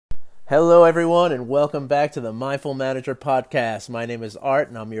Hello, everyone, and welcome back to the Mindful Manager Podcast. My name is Art,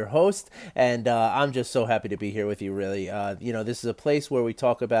 and I'm your host, and I'm just so happy to be here with you, really. This is a place where we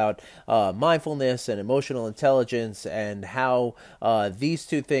talk about mindfulness and emotional intelligence and how these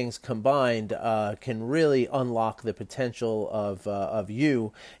two things combined can really unlock the potential of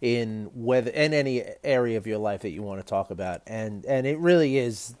you in any area of your life that you want to talk about. And it really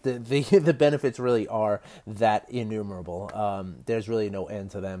is, the benefits really are that innumerable. There's really no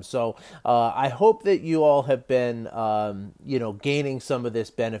end to them. So I hope that you all have been, gaining some of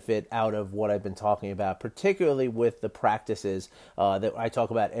this benefit out of what I've been talking about, particularly with the practices that I talk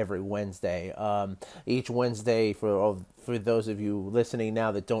about every Wednesday. Each Wednesday, for those of you listening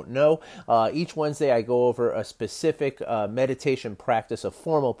now that don't know, each Wednesday I go over a specific meditation practice, a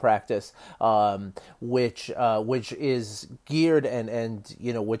formal practice, which is geared and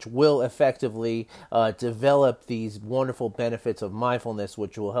which will effectively develop these wonderful benefits of mindfulness,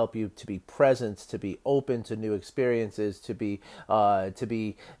 which will help you to be present, to be open to new experiences, to be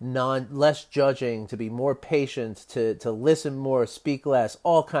less judging, to be more patient, to listen more, speak less,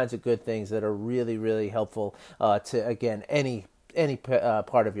 all kinds of good things that are really, really helpful to, again, any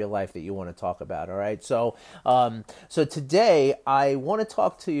part of your life that you want to talk about. All right. So today I want to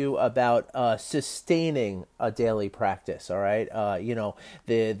talk to you about sustaining a daily practice. All right.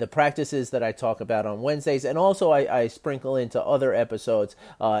 The practices that I talk about on Wednesdays, and also I sprinkle into other episodes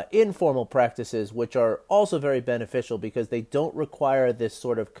informal practices, which are also very beneficial because they don't require this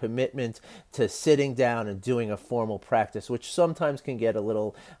sort of commitment to sitting down and doing a formal practice, which sometimes can get a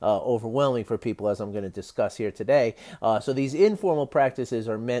little overwhelming for people, as I'm going to discuss here today. So these informal practices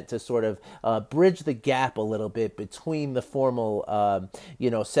are meant to sort of bridge the gap a little bit between the formal,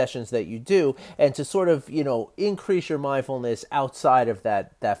 sessions that you do, and to sort of, increase your mindfulness outside of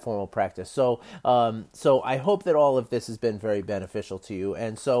that formal practice. So I hope that all of this has been very beneficial to you.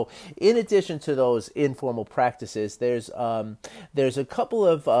 And so, in addition to those informal practices, there's a couple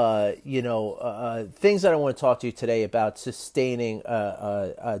of things that I want to talk to you today about sustaining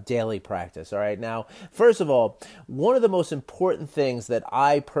a daily practice. All right. Now, first of all, one of the most important things that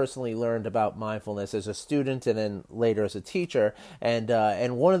I personally learned about mindfulness as a student and then later as a teacher, and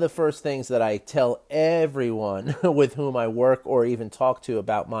one of the first things that I tell everyone with whom I work or even talk to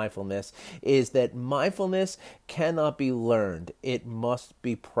about mindfulness is that mindfulness cannot be learned. It must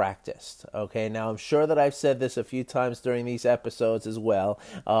be practiced. Okay, now I'm sure that I've said this a few times during these episodes as well,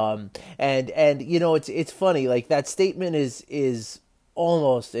 it's funny, like that statement is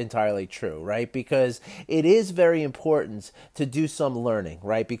almost entirely true, right? Because it is very important to do some learning,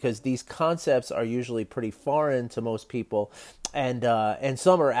 right? Because these concepts are usually pretty foreign to most people, and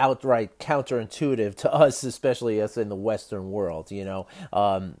some are outright counterintuitive to us, especially us in the Western world.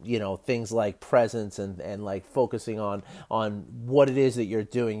 Things like presence and like focusing on what it is that you're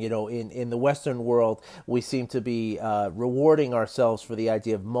doing. In the Western world, we seem to be rewarding ourselves for the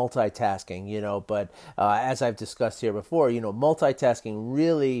idea of multitasking. But as I've discussed here before, multitasking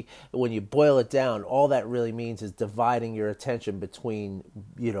really, when you boil it down, all that really means is dividing your attention between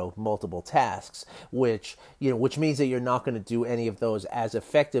multiple tasks, which means that you're not going to do any of those as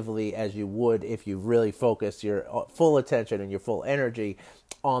effectively as you would if you really focus your full attention and your full energy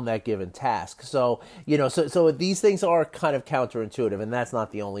on that given task. So these things are kind of counterintuitive, and that's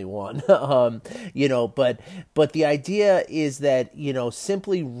not the only one. But the idea is that,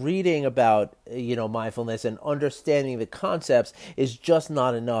 simply reading about, mindfulness and understanding the concepts is just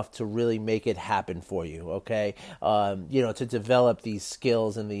not enough to really make it happen for you. Okay. To develop these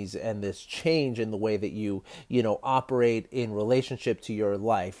skills and this change in the way that you operate in relationship to your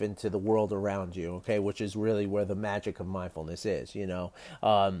life and to the world around you. Okay. Which is really where the magic of mindfulness is,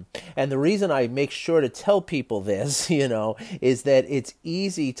 and the reason I make sure to tell people this, is that it's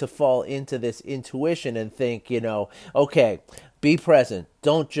easy to fall into this intuition and think, okay, be present,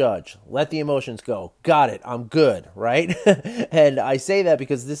 don't judge, let the emotions go, got it, I'm good, right? And I say that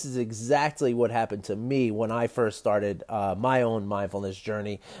because this is exactly what happened to me when I first started my own mindfulness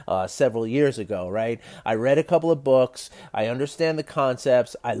journey several years ago, right? I read a couple of books, I understand the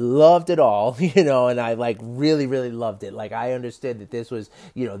concepts, I loved it all, and I really, really loved it. Like, I understood that this was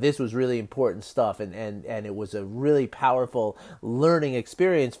really important stuff, and it was a really powerful learning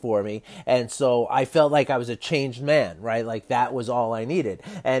experience for me, and so I felt like I was a changed man, right? Like, that was all I needed.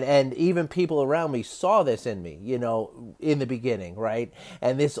 excited. And even people around me saw this in me, in the beginning, right?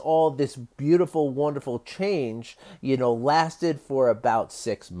 And this beautiful, wonderful change, lasted for about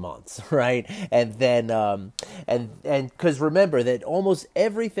 6 months, right? And then, and because remember that almost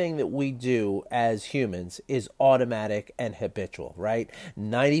everything that we do as humans is automatic and habitual, right?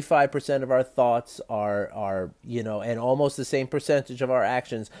 95% of our thoughts are, and almost the same percentage of our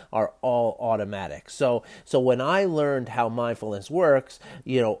actions are all automatic. So when I learned how mindfulness works,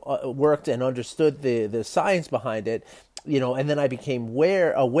 worked and understood the science behind it, and then I became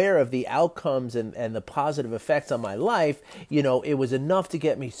aware of the outcomes and the positive effects on my life, it was enough to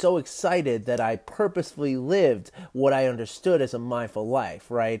get me so excited that I purposefully lived what I understood as a mindful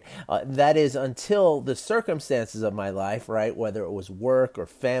life, right? That is until the circumstances of my life, right, whether it was work or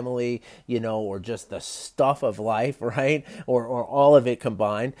family, or just the stuff of life, right, or all of it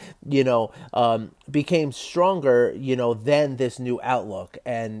combined, became stronger, than this new outlook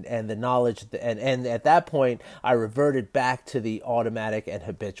and the knowledge. And at that point, I reverted back to the automatic and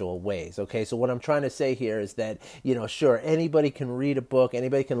habitual ways. Okay, so what I'm trying to say here is that, sure, anybody can read a book,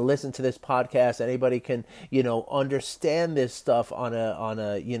 anybody can listen to this podcast, anybody can, understand this stuff on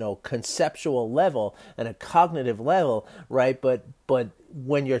a conceptual level and a cognitive level, right? But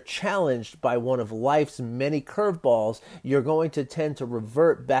when you're challenged by one of life's many curveballs, you're going to tend to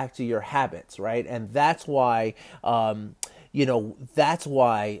revert back to your habits, right? And that's why,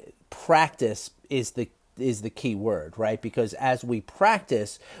 practice is the key word, right? Because as we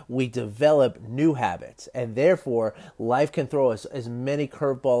practice, we develop new habits, and therefore life can throw us as many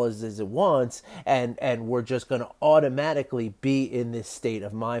curveballs as it wants, and we're just going to automatically be in this state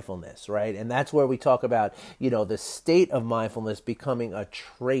of mindfulness, right? And that's where we talk about, the state of mindfulness becoming a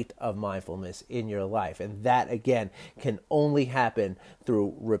trait of mindfulness in your life. And that, again, can only happen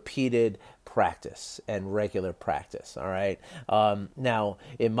through repeated practice and regular practice. All right. Now,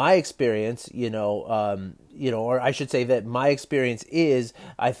 in my experience, or I should say that my experience is,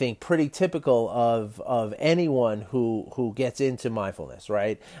 I think, pretty typical of anyone who gets into mindfulness,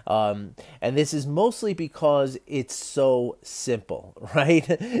 right? And this is mostly because it's so simple, right?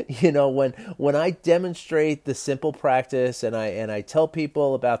 When I demonstrate the simple practice and I tell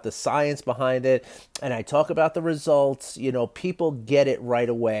people about the science behind it and I talk about the results, people get it right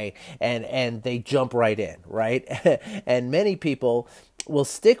away and they jump right in, right? And many people will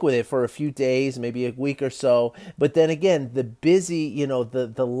stick with it for a few days, maybe a week or so, but then again, the busy,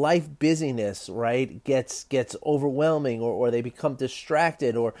 the life busyness, right, gets overwhelming, or they become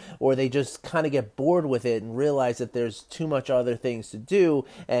distracted, or they just kind of get bored with it and realize that there's too much other things to do,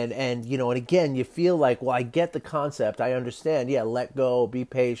 and again, you feel like, well, I get the concept, I understand, yeah, let go, be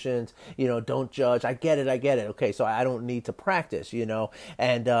patient, don't judge, I get it, okay, so I don't need to practice, and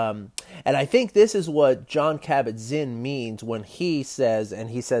I think this is what Jon Kabat-Zinn means when he says, and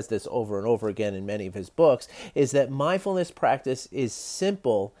he says this over and over again in many of his books, is that mindfulness practice is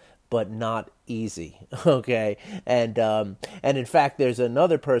simple but not easy. Okay, and in fact, there's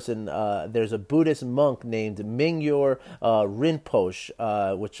another person. There's a Buddhist monk named Mingyur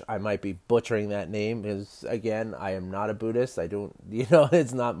Rinpoche, which I might be butchering that name. Is again, I am not a Buddhist. I don't,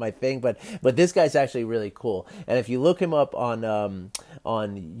 it's not my thing. But this guy's actually really cool. And if you look him up on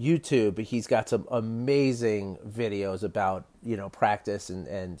YouTube, he's got some amazing videos about practice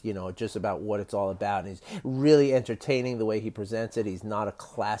and just about what it's all about. And he's really entertaining the way he presents it. He's not a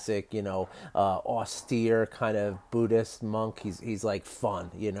classic, austere kind of Buddhist monk. He's like fun,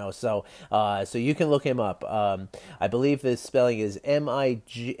 so you can look him up. I believe the spelling is Mingyur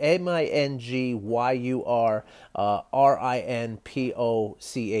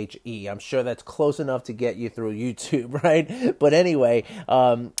Rinpoche. I'm sure that's close enough to get you through YouTube, right? But anyway,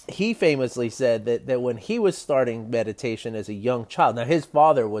 he famously said that when he was starting meditation as a young child, now his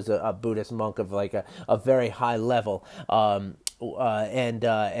father was a Buddhist monk of like a very high level, and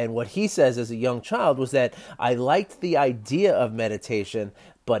what he says as a young child was that I liked the idea of meditation,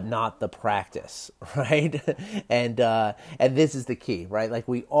 but not the practice, right? And this is the key, right? Like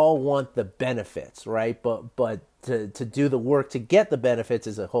we all want the benefits, right? But to do the work to get the benefits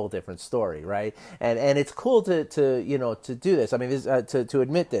is a whole different story, right? And it's cool to do this. I mean, this, to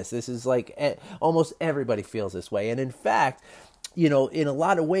admit this is like almost everybody feels this way, and in fact, in a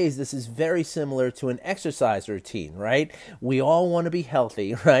lot of ways, this is very similar to an exercise routine, right? We all want to be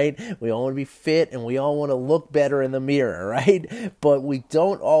healthy, right? We all want to be fit, and we all want to look better in the mirror, right? But we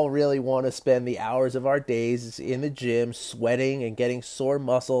don't all really want to spend the hours of our days in the gym sweating and getting sore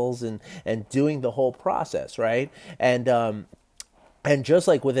muscles and doing the whole process, right? And And just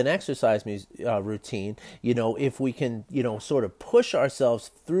like with an exercise routine, if we can, sort of push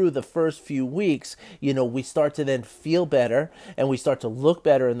ourselves through the first few weeks, we start to then feel better and we start to look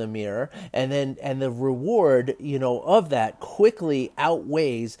better in the mirror. And the reward, of that quickly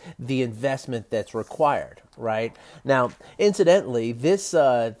outweighs the investment that's required. Right now, incidentally, this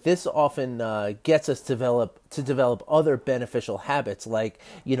often gets us to develop other beneficial habits, like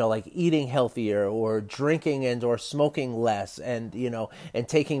like eating healthier, or drinking and or smoking less, and and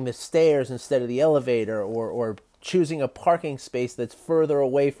taking the stairs instead of the elevator, or choosing a parking space that's further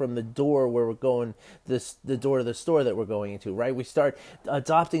away from the door where we're going, the door to the store that we're going into, right? We start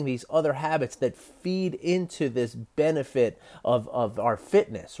adopting these other habits that feed into this benefit of our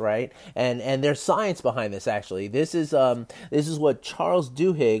fitness, right? And there's science behind this, actually. This is what Charles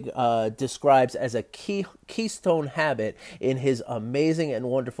Duhigg describes as a keystone habit in his amazing and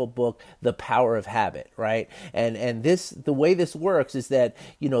wonderful book, The Power of Habit, right? And the way this works is that,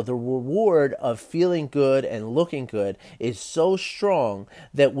 the reward of feeling good and looking good is so strong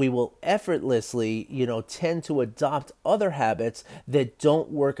that we will effortlessly, tend to adopt other habits that don't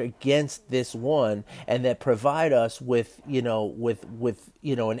work against this one, and that provide us with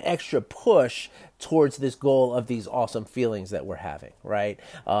an extra push towards this goal of these awesome feelings that we're having, right?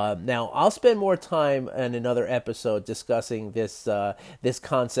 Now, I'll spend more time in another episode discussing this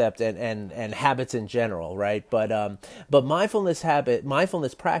concept and habits in general, right? But mindfulness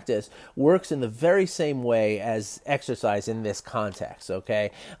practice works in the very same way as exercise in this context,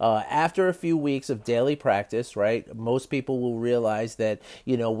 okay? After a few weeks of daily practice, right, most people will realize that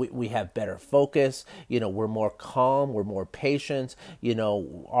we have better focus, we're more calm, we're more patient,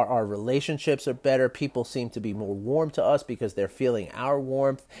 our relationships are better. People seem to be more warm to us because they're feeling our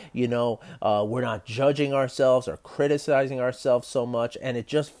warmth. We're not judging ourselves or criticizing ourselves so much, and it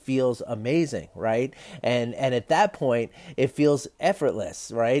just feels amazing, right? And at that point, it feels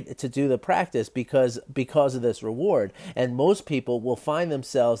effortless, right, to do the practice because of this reward. And most people will find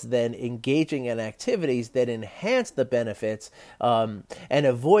themselves then engaging in activities that enhance the benefits, and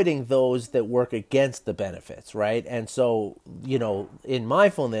avoiding those that work against the benefits, right? And so, in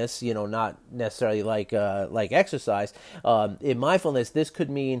mindfulness, not necessarily like exercise. In mindfulness, this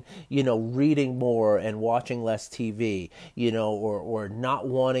could mean reading more and watching less TV, or not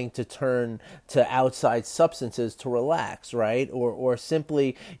wanting to turn to outside substances to relax, right? Or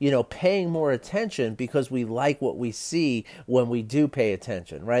simply paying more attention because we like what we see when we do pay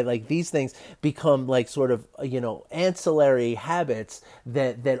attention, right? Like these things become like sort of ancillary habits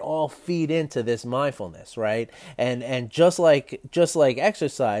that all feed into this mindfulness, right? And just like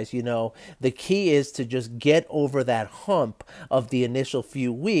exercise, the key is to just get over that hump of the initial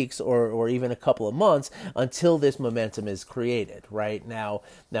few weeks or even a couple of months until this momentum is created, right? Now,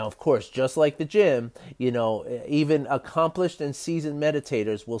 of course, just like the gym, even accomplished and seasoned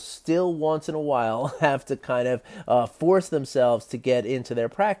meditators will still once in a while have to kind of force themselves to get into their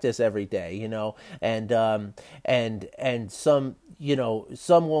practice every day, and some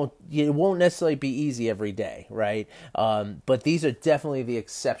won't. It won't necessarily be easy every day, right? But these are definitely the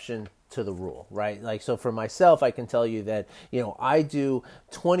exception to the rule, right? Like, so for myself, I can tell you that, I do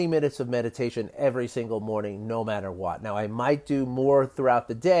 20 minutes of meditation every single morning, no matter what. Now, I might do more throughout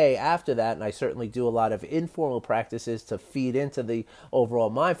the day after that, and I certainly do a lot of informal practices to feed into the overall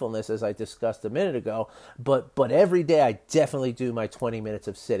mindfulness, as I discussed a minute ago. But every day, I definitely do my 20 minutes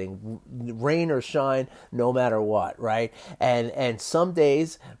of sitting, rain or shine, no matter what, right? And some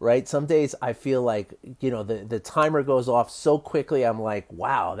days, right? Some days I feel like, the timer goes off so quickly, I'm like,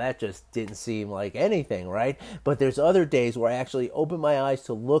 wow, that just didn't seem like anything, right? But there's other days where I actually open my eyes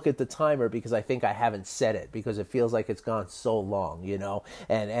to look at the timer because I think I haven't set it, because it feels like it's gone so long,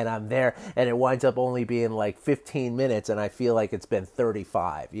 and I'm there and it winds up only being like 15 minutes and I feel like it's been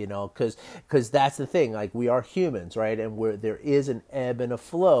 35, because that's the thing, like we are humans, right? And there is an ebb and a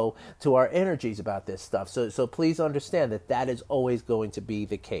flow to our energies about this stuff. So please understand that is always going to be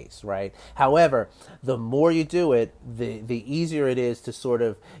the case, right? However, the more you do it, the easier it is to sort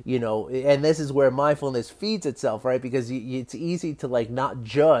of, and this is where mindfulness feeds itself, right? Because it's easy to like not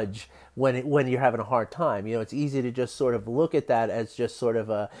judge when you're having a hard time. It's easy to just sort of look at that as just sort of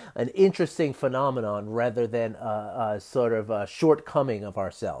an interesting phenomenon rather than a sort of a shortcoming of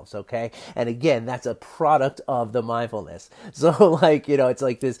ourselves, okay? And again, that's a product of the mindfulness. So like, it's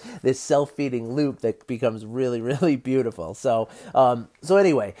like this self-feeding loop that becomes really, really beautiful. So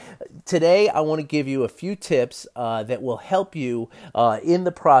anyway, today I want to give you a few tips that will help you in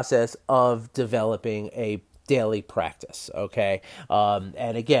the process of developing a daily practice. Okay.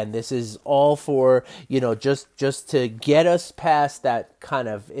 And again, this is all for, just to get us past that kind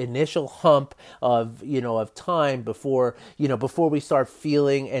of initial hump of, of time before we start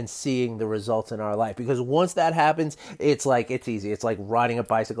feeling and seeing the results in our life. Because once that happens, it's easy. It's like riding a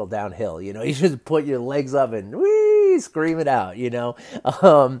bicycle downhill. You just put your legs up and whee, scream it out,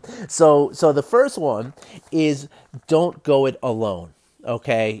 So the first one is don't go it alone.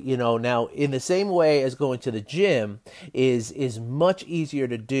 Okay, now in the same way as going to the gym is much easier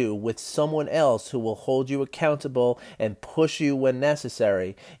to do with someone else who will hold you accountable and push you when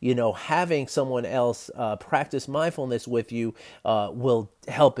necessary. Having someone else practice mindfulness with you will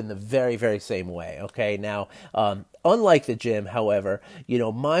help in the very, very same way. Okay, now unlike the gym, however,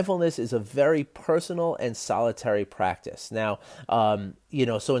 mindfulness is a very personal and solitary practice. Now,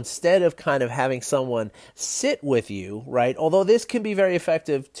 so instead of kind of having someone sit with you, right, although this can be very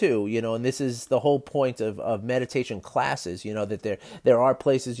effective too, and this is the whole point of meditation classes, that there are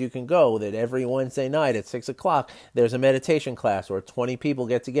places you can go that every Wednesday night at 6:00, there's a meditation class where 20 people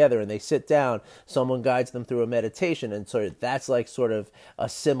get together and they sit down, someone guides them through a meditation. And so that's like sort of a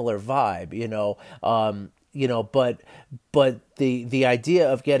similar vibe, but the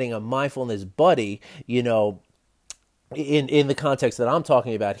idea of getting a mindfulness buddy, in the context that I'm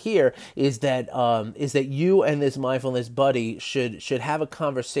talking about here is that you and this mindfulness buddy should have a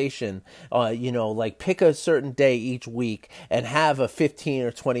conversation, like pick a certain day each week and have a 15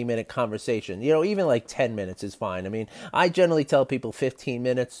 or 20 minute conversation. Even like 10 minutes is fine. I mean, I generally tell people 15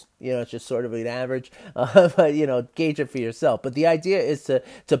 minutes. It's just sort of an average, but gauge it for yourself. But the idea is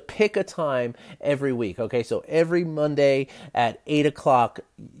to pick a time every week. Okay, so every Monday at 8:00,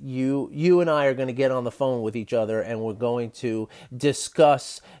 you and I are going to get on the phone with each other, and we're going to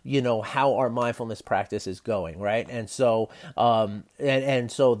discuss, how our mindfulness practice is going, right? And so,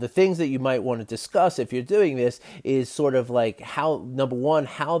 and so the things that you might want to discuss if you're doing this is sort of like number one,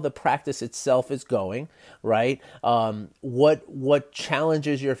 how the practice itself is going, right? What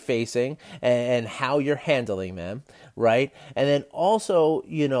challenges you're facing and how you're handling them, right? And then also,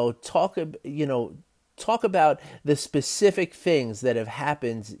 talk about the specific things that have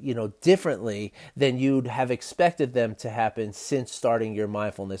happened, differently than you'd have expected them to happen since starting your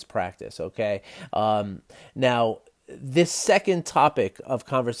mindfulness practice. Okay. Now, this second topic of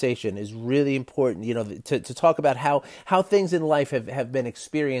conversation is really important, to talk about how things in life have been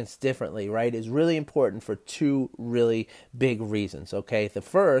experienced differently, right, is really important for two really big reasons, okay? The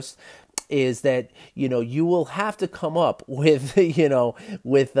first is that, you will have to come up with, you'll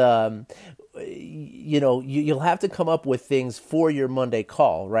have to come up with things for your Monday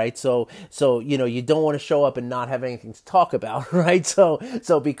call, right? So you don't want to show up and not have anything to talk about, right?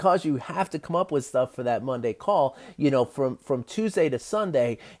 So because you have to come up with stuff for that Monday call, from Tuesday to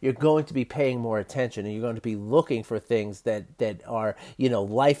Sunday, you're going to be paying more attention, and you're going to be looking for things that are,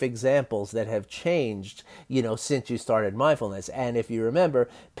 life examples that have changed, since you started mindfulness. And if you remember,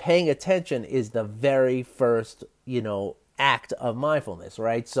 paying attention is the very first, act of mindfulness,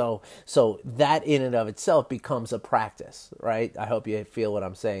 right? So that in and of itself becomes a practice, right? I hope you feel what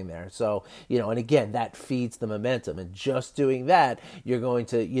I'm saying there. So, and again, that feeds the momentum, and just doing that, you're going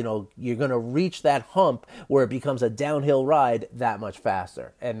to reach that hump where it becomes a downhill ride that much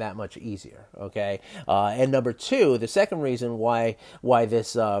faster and that much easier. Okay. And number two, the second reason why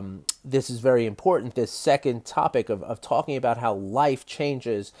this is very important, this second topic of talking about how life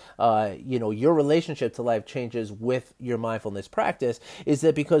changes, your relationship to life changes with your mindfulness practice, is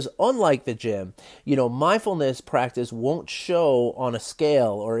that because unlike the gym, mindfulness practice won't show on a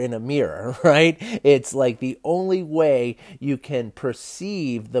scale or in a mirror, right? It's like the only way you can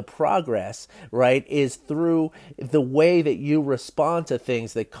perceive the progress, right, is through the way that you respond to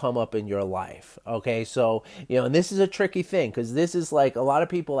things that come up in your life. Okay, so, and this is a tricky thing, because this is like, a lot of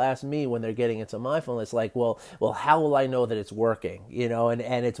people ask me when they're getting into mindfulness, like, well, how will I know that it's working?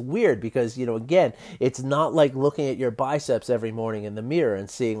 And it's weird because, again, it's not like looking at your biceps every morning in the mirror and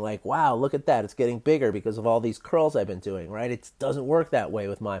seeing like, wow, look at that, it's getting bigger because of all these curls I've been doing, right? It doesn't work that way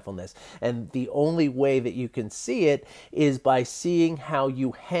with mindfulness. And the only way that you can see it is by seeing how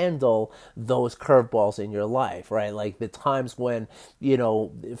you handle those curveballs in your life, right? Like the times when,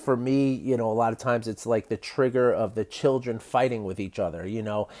 for me, a lot of times it's like the trigger of the children fighting with each other,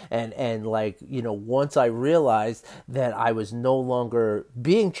 and like, once I realized that I was no longer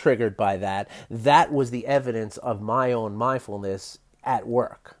being triggered by that, that was the evidence of my own mindfulness at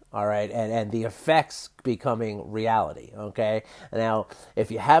work. all right, and the effects becoming reality, okay? Now, if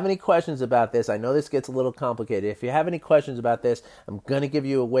you have any questions about this, I know this gets a little complicated. If you have any questions about this, I'm going to give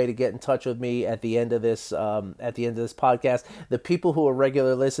you a way to get in touch with me at the end of this podcast. The people who are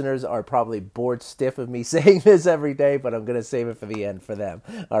regular listeners are probably bored stiff of me saying this every day, but I'm going to save it for the end for them,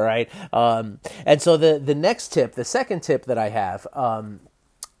 all right? And so the next tip, the second tip that I have,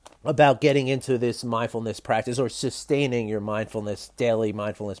 about getting into this mindfulness practice or sustaining your daily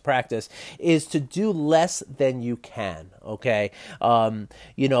mindfulness practice is to do less than you can. Okay.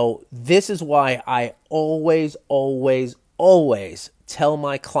 This is why I always tell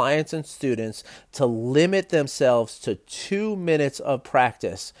my clients and students to limit themselves to 2 minutes of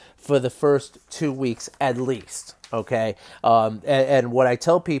practice for the first 2 weeks at least. Okay. And what I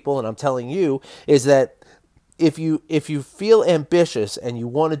tell people, and I'm telling you, is that if you feel ambitious and you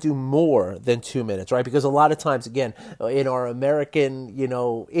want to do more than 2 minutes, right? Because a lot of times, again, in our American,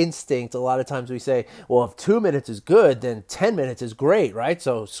 instinct, a lot of times we say, well, if 2 minutes is good, then 10 minutes is great, right?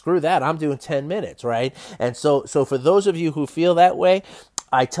 So screw that, I'm doing 10 minutes, right? And so for those of you who feel that way,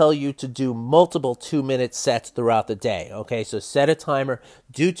 I tell you to do multiple 2-minute sets throughout the day, okay? So set a timer,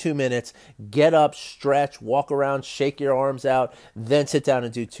 do 2 minutes, get up, stretch, walk around, shake your arms out, then sit down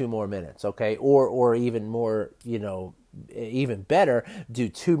and do 2 more minutes, okay? Or even more, even better, do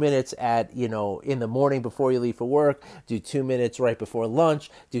 2 minutes in the morning before you leave for work, do 2 minutes right before lunch,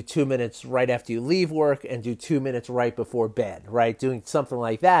 do 2 minutes right after you leave work, and do 2 minutes right before bed, right? Doing something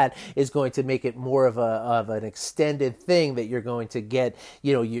like that is going to make it more of an extended thing that you're going to get,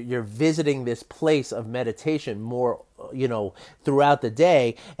 you're visiting this place of meditation more throughout the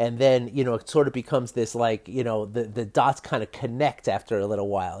day, and then it sort of becomes this the dots kind of connect after a little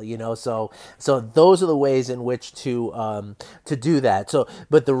while, so those are the ways in which to do that. So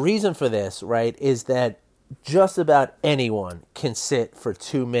but the reason for this, right, is that just about anyone can sit for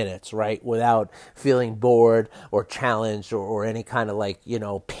 2 minutes, right, without feeling bored or challenged or any kind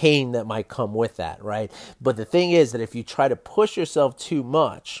of pain that might come with that, right? But the thing is that if you try to push yourself too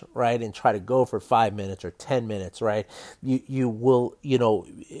much, right, and try to go for 5 minutes or 10 minutes, right, you will,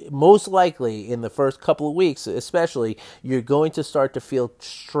 most likely in the first couple of weeks, especially, you're going to start to feel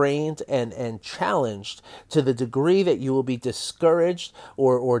strained and challenged to the degree that you will be discouraged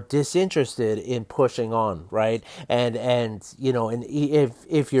or disinterested in pushing on. Right. And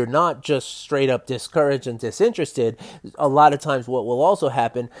if you're not just straight up discouraged and disinterested, a lot of times what will also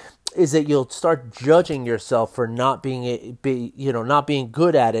happen is that you'll start judging yourself for not being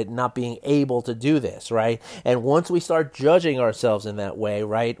good at it, not being able to do this, right? And once we start judging ourselves in that way,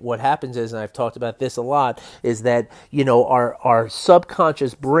 right, what happens is, and I've talked about this a lot, is that, our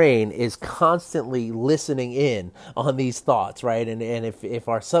subconscious brain is constantly listening in on these thoughts, right? And if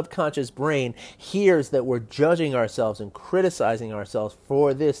our subconscious brain hears that we're judging ourselves and criticizing ourselves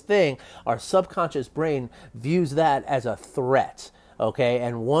for this thing, our subconscious brain views that as a threat. Okay,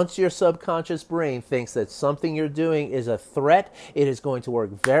 and once your subconscious brain thinks that something you're doing is a threat, it is going to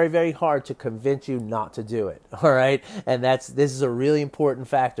work very, very hard to convince you not to do it. All right, and this is a really important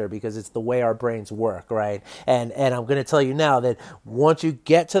factor because it's the way our brains work, right? And I'm going to tell you now that once you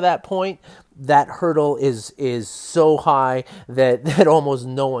get to that point, that hurdle is so high that almost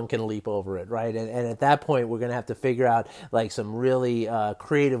no one can leap over it, right? And at that point, we're going to have to figure out some really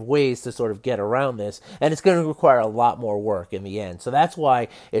creative ways to sort of get around this, and it's going to require a lot more work in the end. So that's why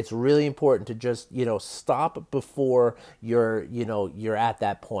it's really important to just stop before you're at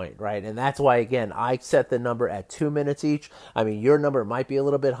that point, right? And that's why, again, I set the number at 2 minutes each. I mean, your number might be a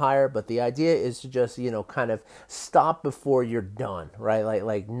little bit higher, but the idea is to just kind of stop before you're done, right?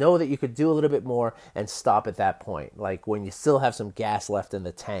 Like know that you could do a little bit more and stop at that point, like when you still have some gas left in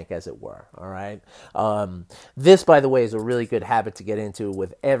the tank, as it were. All right. This, by the way, is a really good habit to get into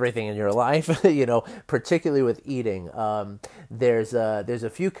with everything in your life, particularly with eating. There's a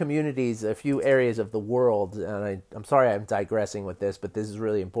few communities, a few areas of the world, and I'm sorry I'm digressing with this, but this is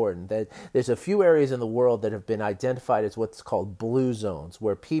really important, that there's a few areas in the world that have been identified as what's called blue zones,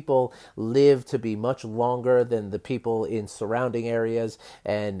 where people live to be much longer than the people in surrounding areas,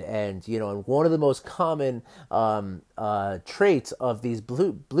 and one of the most common traits of these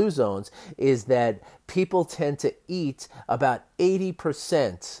blue zones is that people tend to eat about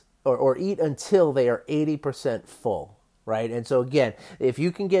 80% or eat until they are 80% full. Right. And so, again, if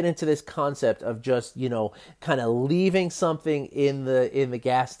you can get into this concept of just, kind of leaving something in the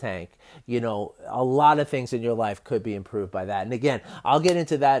gas tank, a lot of things in your life could be improved by that. And again, I'll get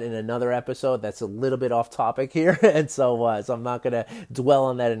into that in another episode. That's a little bit off topic here. And so I'm not going to dwell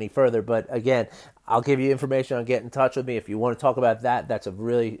on that any further. But again, I'll give you information on get in touch with me. If you want to talk about that, that's a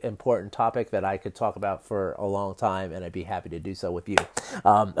really important topic that I could talk about for a long time, and I'd be happy to do so with you.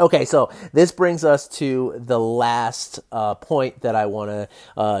 Okay, so this brings us to the last point that I want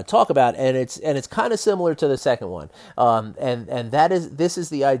to talk about, and it's kind of similar to the second one, and this is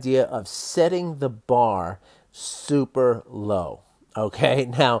the idea of setting the bar super low. Okay,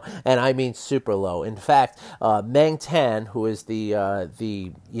 now, and I mean super low. In fact, Meng Tan, who is the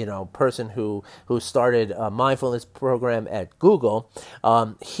person who started a mindfulness program at Google,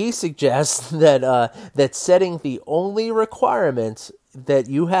 he suggests that setting the only requirements that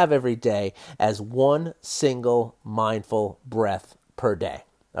you have every day as one single mindful breath per day.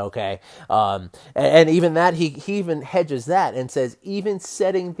 Okay, and even that he even hedges that and says even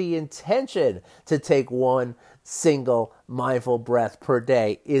setting the intention to take one single mindful breath per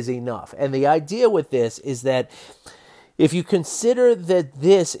day is enough. And the idea with this is that if you consider that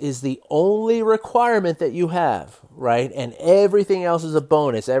this is the only requirement that you have, right, and everything else is a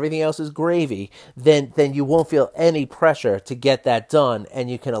bonus, everything else is gravy, then you won't feel any pressure to get that done, and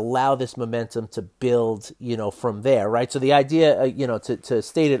you can allow this momentum to build, from there, right? So the idea, to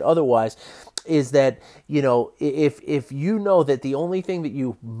state it otherwise, is that, if you know that the only thing that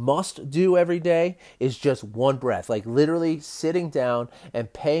you must do every day is just one breath, like literally sitting down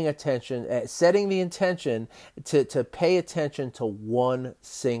and paying attention, setting the intention to pay attention to one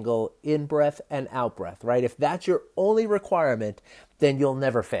single in-breath and out-breath, right? If that's your only requirement, then you'll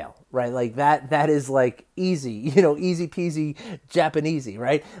never fail, right? Like that is like easy, easy peasy Japanesey,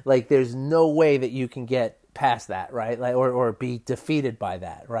 right? Like there's no way that you can get past that, right? Like, or be defeated by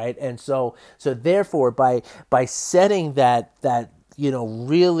that, right? And so therefore, by setting that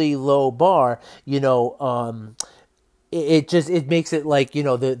really low bar, it makes it like,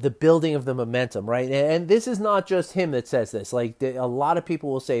 the building of the momentum, right? And this is not just him that says this. Like a lot of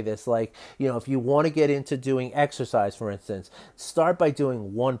people will say this, like, if you want to get into doing exercise, for instance, start by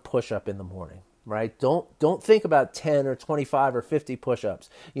doing one push-up in the morning. Right? Don't think about 10 or 25 or 50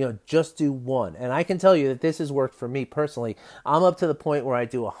 push-ups. Just do one. And I can tell you that this has worked for me personally. I'm up to the point where I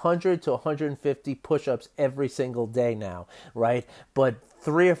do 100 to 150 push-ups every single day now, right? But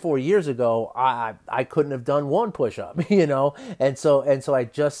 3 or 4 years ago, I couldn't have done one push-up, and so I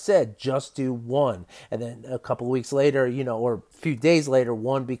just said, just do one. And then a couple of weeks later, or a few days later,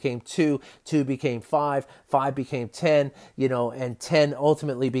 1 became 2, 2 became 5, 5 became 10, and 10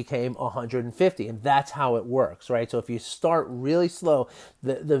 ultimately became 150. And that's how it works, right? So if you start really slow,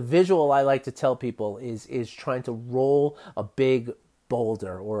 the visual I like to tell people is trying to roll a big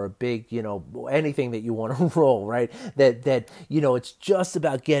boulder or a big, anything that you want to roll, right? That it's just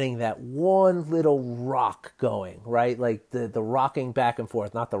about getting that one little rock going, right? Like the rocking back and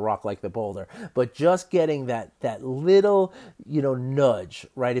forth, not the rock like the boulder, but just getting that little, nudge,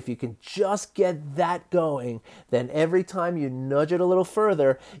 right? If you can just get that going, then every time you nudge it a little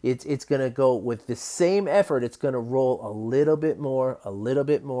further, it's going to go with the same effort. It's going to roll a little bit more, a little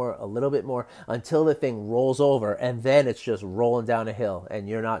bit more, a little bit more until the thing rolls over, and then it's just rolling down a hill and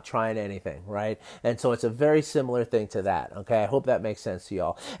you're not trying anything, right? And so it's a very similar thing to that, okay? I hope that makes sense to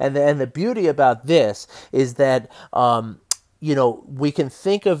y'all. And the beauty about this is that we can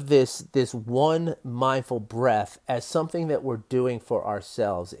think of this one mindful breath as something that we're doing for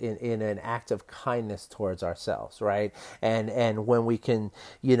ourselves in an act of kindness towards ourselves, right? And when we can,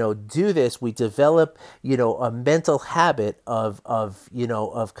 do this, we develop, a mental habit of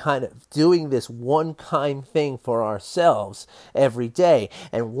kind of doing this one kind thing for ourselves every day.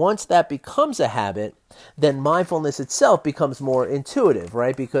 And once that becomes a habit, then mindfulness itself becomes more intuitive,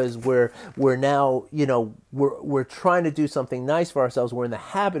 right? Because we're now, we're trying to do something nice for ourselves. We're in the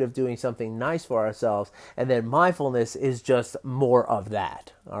habit of doing something nice for ourselves. And then mindfulness is just more of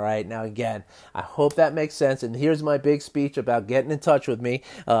that. All right. Now, again, I hope that makes sense. And here's my big speech about getting in touch with me.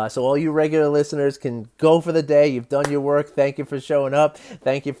 So all you regular listeners can go for the day. You've done your work. Thank you for showing up.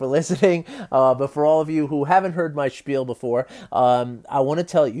 Thank you for listening. But for all of you who haven't heard my spiel before, I want to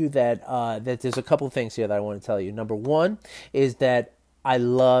tell you that there's a couple of things here that I want to tell you. Number one is that I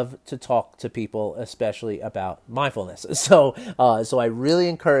love to talk to people, especially about mindfulness. So I really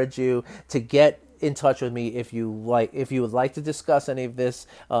encourage you to get in touch with me if you would like to discuss any of this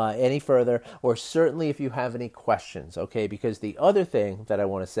any further, or certainly if you have any questions, okay? Because the other thing that I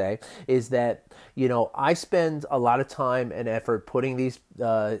want to say is that, I spend a lot of time and effort putting these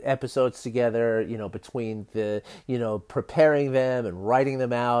episodes together, between the, preparing them and writing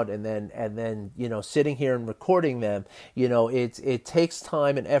them out and then, sitting here and recording them. It takes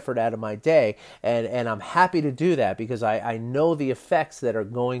time and effort out of my day, and I'm happy to do that because I know the effects that are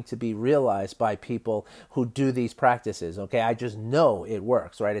going to be realized by people people who do these practices. Okay, I just know it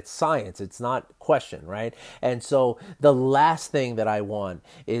works, right? It's science. It's not question, right? And so the last thing that I want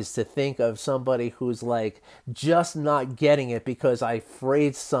is to think of somebody who's like just not getting it because I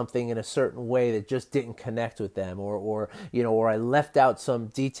phrased something in a certain way that just didn't connect with them, or I left out some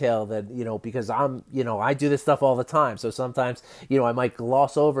detail that, because I do this stuff all the time. So sometimes, I might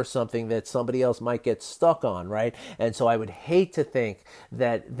gloss over something that somebody else might get stuck on, right? And so I would hate to think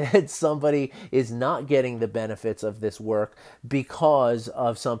that somebody is not getting the benefits of this work because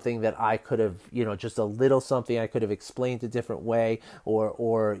of something that I could have, just a little something I could have explained a different way,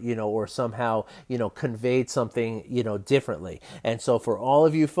 or somehow, conveyed something, differently. And so for all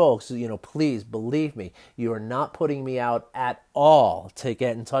of you folks, please believe me, you are not putting me out at all to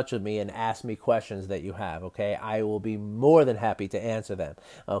get in touch with me and ask me questions that you have. Okay. I will be more than happy to answer them.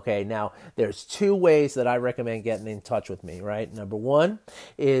 Okay. Now there's two ways that I recommend getting in touch with me, right? Number one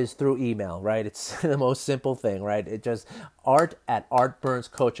is through email, right? It's the most simple thing, right? It just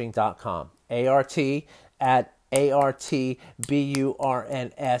art@artburnscoaching.com,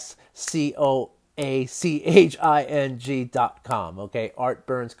 ART@ARTBURNSCOACHING.com. Okay,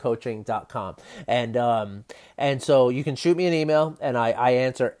 artburnscoaching.com. And so you can shoot me an email, and I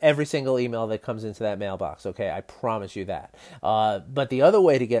answer every single email that comes into that mailbox. Okay, I promise you that. But the other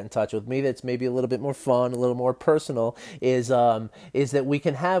way to get in touch with me, that's maybe a little bit more fun, a little more personal, is that we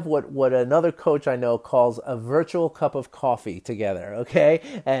can have what another coach I know calls a virtual cup of coffee together. Okay,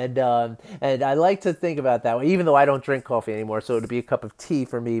 and I like to think about that way, even though I don't drink coffee anymore, so it'd be a cup of tea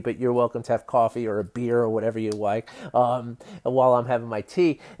for me. But you're welcome to have coffee or a beer or whatever you like while I'm having my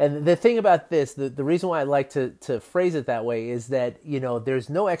tea. And the thing about this, the reason why I like to phrase it that way is that, there's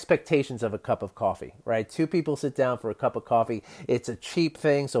no expectations of a cup of coffee, right? Two people sit down for a cup of coffee. It's a cheap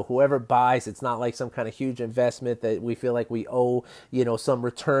thing, so whoever buys, it's not like some kind of huge investment that we feel like we owe, some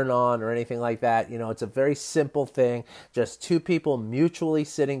return on or anything like that. It's a very simple thing, just two people mutually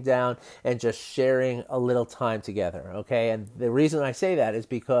sitting down and just sharing a little time together, okay? And the reason I say that is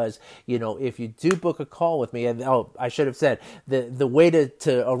because, if you do book a call with me, and I should have said, the way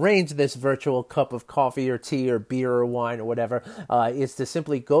to arrange this virtual cup of coffee or tea or beer or wine or whatever is to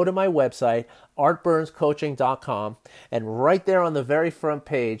simply go to my website, artburnscoaching.com, and right there on the very front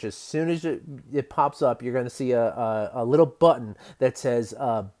page, as soon as it pops up, you're going to see a little button that says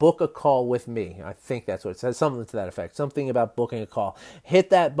book a call with me. I think that's what it says, something to that effect, something about booking a call. Hit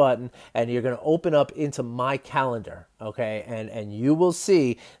that button, and you're going to open up into my calendar. Okay, and you will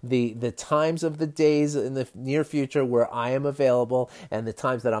see the times of the days in the near future where I am available, and the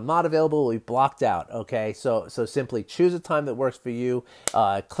times that I'm not available will be blocked out. Okay, so simply choose a time that works for you,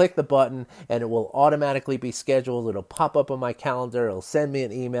 click the button, and it will automatically be scheduled. It'll pop up on my calendar. It'll send me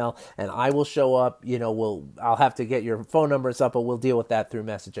an email, and I will show up. I'll have to get your phone numbers up, but we'll deal with that through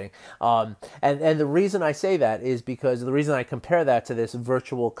messaging. And the reason I say that is because the reason I compare that to this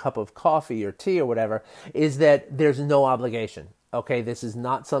virtual cup of coffee or tea or whatever is that there's no obligation. Okay, this is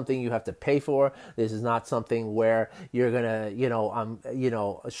not something you have to pay for. This is not something where you're gonna,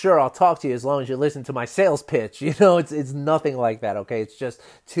 sure, I'll talk to you as long as you listen to my sales pitch. It's nothing like that. Okay, it's just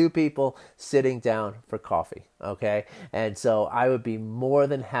two people sitting down for coffee. Okay, and so I would be more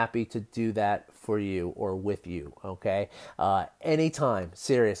than happy to do that for you or with you. Okay, anytime,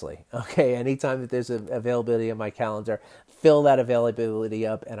 seriously. Okay, anytime that there's availability in my calendar, fill that availability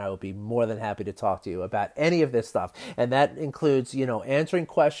up, and I will be more than happy to talk to you about any of this stuff. And that includes, answering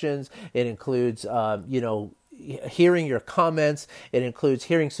questions. It includes, hearing your comments. It includes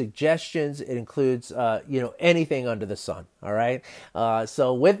hearing suggestions. It includes, anything under the sun. All right.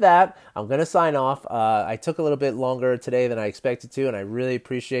 So with that, I'm going to sign off. I took a little bit longer today than I expected to, and I really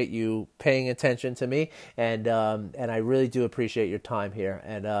appreciate you paying attention to me. And I really do appreciate your time here.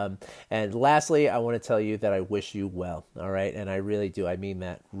 And lastly, I want to tell you that I wish you well. All right. And I really do. I mean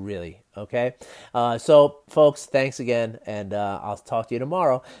that really. Okay. So folks, thanks again. And I'll talk to you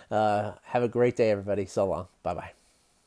tomorrow. Have a great day, everybody. So long. Bye-bye.